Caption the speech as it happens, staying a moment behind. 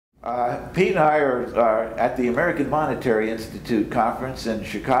Pete and I are at the American Monetary Institute conference in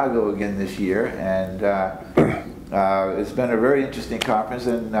Chicago again this year, and it's been a very interesting conference,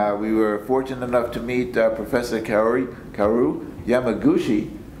 and we were fortunate enough to meet Professor Kaoru Yamaguchi,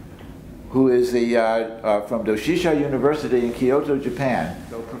 who is from Doshisa University in Kyoto, Japan.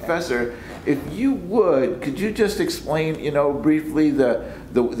 So, Professor, if you would, could you just explain, briefly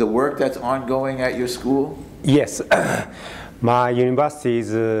the work that's ongoing at your school? Yes. My university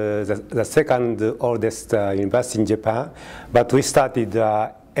is the second oldest university in Japan, but we started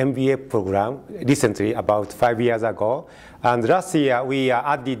the MBA program recently, about 5 years ago. And last year, we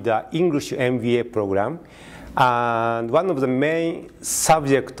added the English MBA program. And one of the main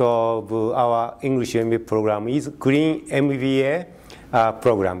subjects of our English MBA program is Green MBA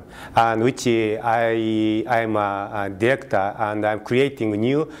program, and which I am a director, and I'm creating a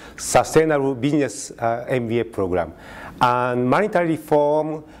new sustainable business MBA program. And monetary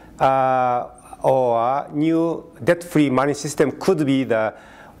reform or new debt-free money system could be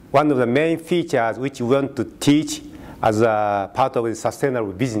one of the main features which we want to teach as a part of the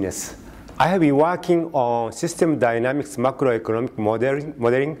sustainable business. I have been working on system dynamics macroeconomic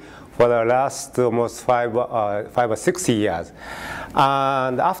modeling for the last almost five or 6 years.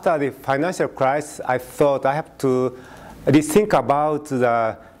 And after the financial crisis, I thought I have to rethink about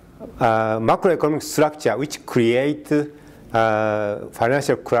the macroeconomic structure which create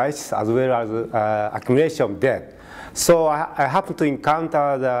financial crisis as well as accumulation of debt. So I happened to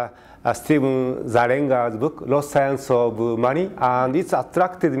encounter the Steven Zarenga's book, Lost Science of Money, and it's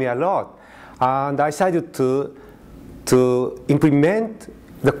attracted me a lot. And I decided to implement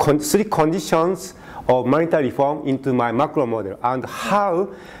the three conditions of monetary reform into my macro model and how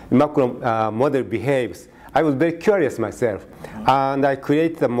the macro model behaves. I was very curious myself, and I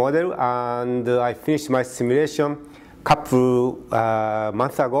created the model, and I finished my simulation a couple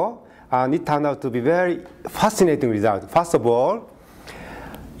months ago, and it turned out to be very fascinating result. First of all,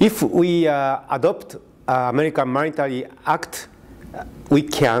 if we adopt American Monetary Act, we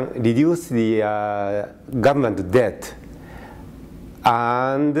can reduce the government debt,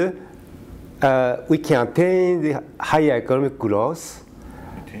 and we can attain the higher economic growth.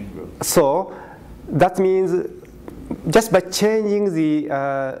 So that means just by changing the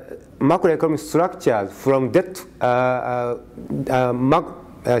macroeconomic structures from debt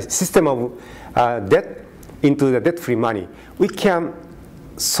system of debt into the debt-free money, we can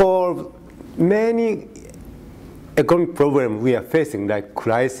solve many economic problems we are facing, like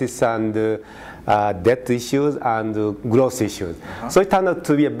crisis and debt issues and growth issues. So it turned out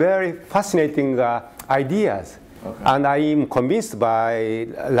to be a very fascinating ideas. And I am convinced by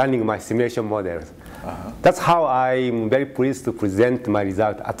learning my simulation models. That's how I'm very pleased to present my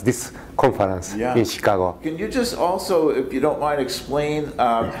result at this conference in Chicago. Can you just also, if you don't mind, explain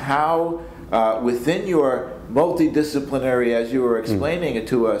how within your multidisciplinary, as you were explaining it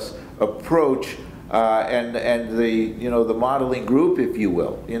to us, approach and the modeling group, if you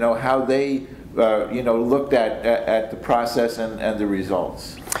will, how they looked at the process and the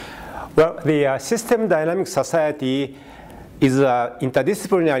results? Well, the System Dynamic Society is an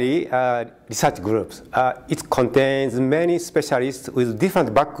interdisciplinary research group. It contains many specialists with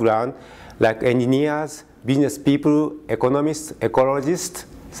different backgrounds, like engineers, business people, economists, ecologists,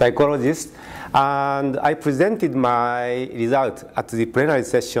 psychologists. And I presented my result at the plenary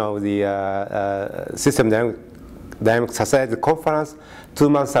session of the System Dynamic Society conference 2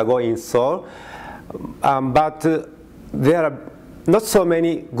 months ago in Seoul. But there are not so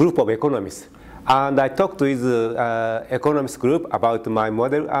many group of economists. And I talked with the economist group about my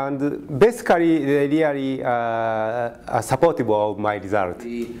model, and basically they really are supportive of my result.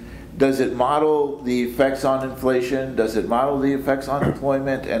 Does it model the effects on inflation? Does it model the effects on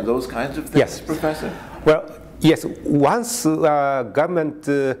employment and those kinds of things, yes, Professor? Well, yes. Once government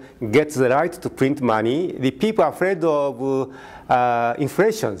gets the right to print money, the people are afraid of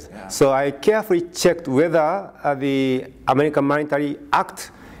inflation. Yeah. So I carefully checked whether the American Monetary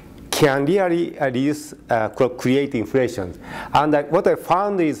Act can really reduce, create inflation. And what I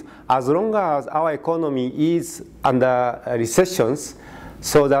found is, as long as our economy is under recessions,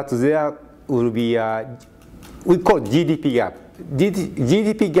 so that there will be we call GDP gap.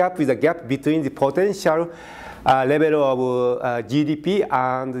 GDP gap is a gap between the potential level of GDP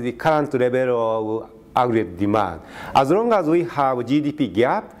and the current level of aggregate demand. As long as we have GDP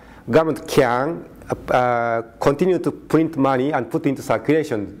gap, government can continue to print money and put into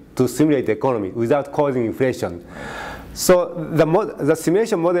circulation to stimulate the economy without causing inflation. So the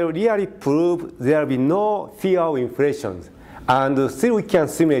simulation model really proved there will be no fear of inflation. And still we can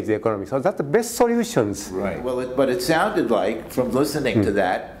simulate the economy. So that's the best solutions. Right. Well, but it sounded like, from listening to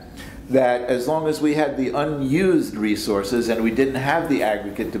that, that as long as we had the unused resources and we didn't have the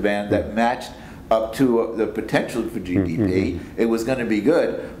aggregate demand that matched up to the potential for GDP, it was going to be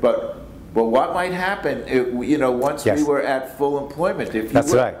good. But what might happen, once we were at full employment?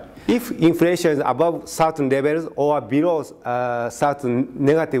 That's right. If inflation is above certain levels or below certain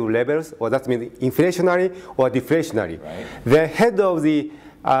negative levels, or that means inflationary or deflationary, the head of the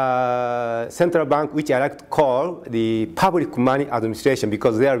central bank, which I like to call the public money administration,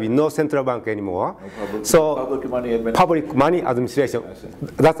 because there will be no central bank anymore. Public money administration,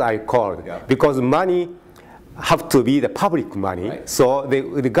 that's what I call it, because money have to be the public money, so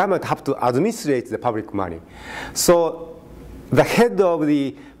the government have to administrate the public money. So the head of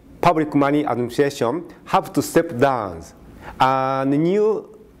the public money administration have to step down, and the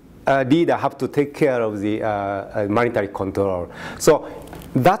new leader have to take care of the monetary control. So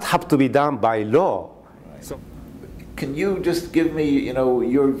that have to be done by law. So, can you just give me,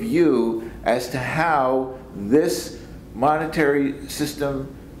 your view as to how this monetary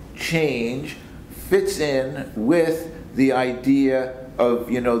system change fits in with the idea of,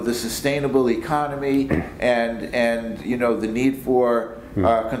 the sustainable economy and the need for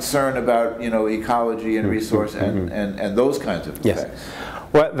concern about, ecology and resource and those kinds of effects? Yes.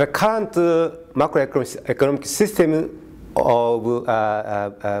 Well, the current macroeconomic system of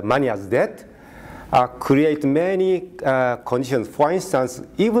money as debt create many conditions. For instance,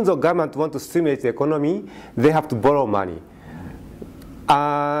 even though government want to stimulate the economy, they have to borrow money.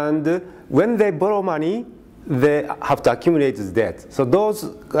 And when they borrow money, they have to accumulate this debt. So those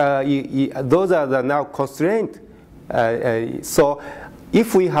are the now constraints. So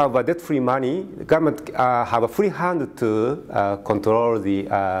if we have a debt-free money, the government have a free hand to control the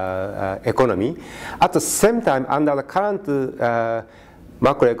economy. At the same time, under the current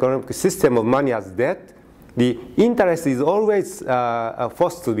macroeconomic system of money as debt, the interest is always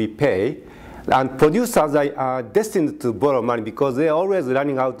forced to be paid, and producers are destined to borrow money because they are always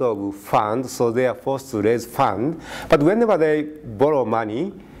running out of funds, so they are forced to raise funds. But whenever they borrow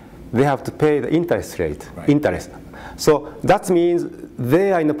money, they have to pay the interest rate, interest. So that means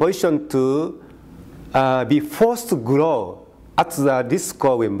they are in a position to be forced to grow at the risk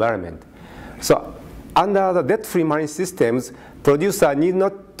of environment. So under the debt-free money systems, producers need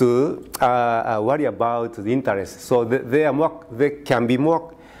not to worry about the interest. So they can be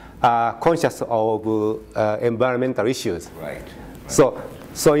more conscious of environmental issues. Right.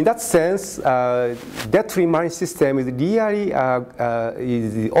 So in that sense, debt-free money system is really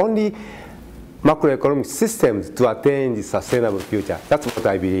is the only macroeconomic system to attain the sustainable future. That's what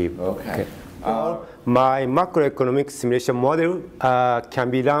I believe. Okay. My macroeconomic simulation model can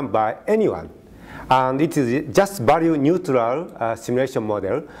be run by anyone. And it is just value neutral simulation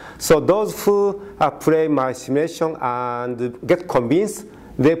model. So those who play my simulation and get convinced,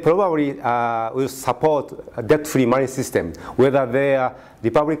 they probably will support a debt-free money system, whether they are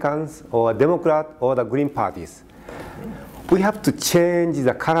Republicans or Democrats or the Green parties. We have to change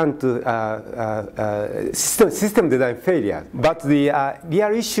the current system design failure. But the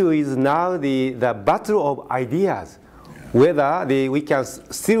real issue is now the battle of ideas, whether we can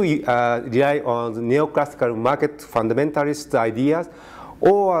still rely on the neoclassical market fundamentalist ideas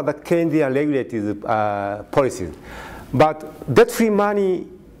or the Keynesian regulated policies. But debt-free money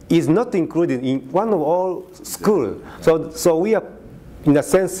is not included in one of all schools. So we are, in a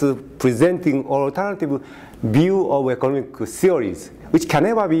sense, presenting alternative view of economic theories, which can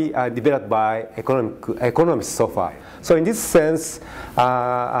never be developed by economists so far. So in this sense,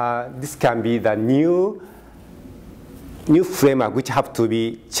 this can be the new framework which have to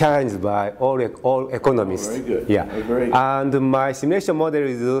be challenged by all economists. Very good. Yeah. Very good. And my simulation model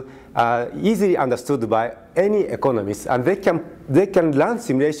is easily understood by any economist, and they can run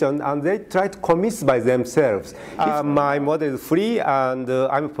simulation and they try to convince by themselves. My model is free, and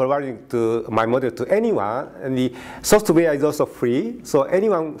I'm providing my model to anyone, and the software is also free, so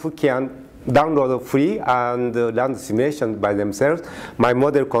anyone who can download free and run the simulation by themselves. My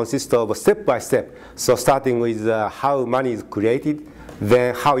model consists of step by step. So starting with how money is created,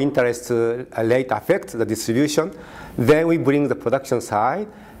 then how interest rate affects the distribution, then we bring the production side,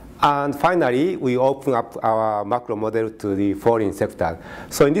 and finally we open up our macro model to the foreign sector.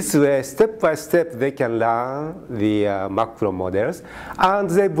 So in this way, step by step, they can learn the macro models, and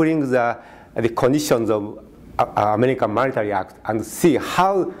they bring the conditions of American Monetary Act and see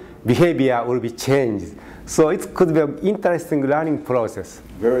how behavior will be changed. So it could be an interesting learning process.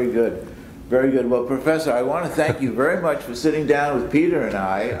 Very good. Very good. Well, Professor, I want to thank you very much for sitting down with Peter and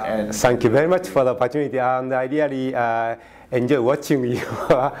I. And thank you very much for the opportunity, and I really enjoy watching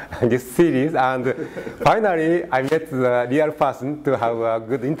this series. And finally, I met the real person to have a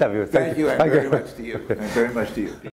good interview. Thank you, and very much to you. And very much to you.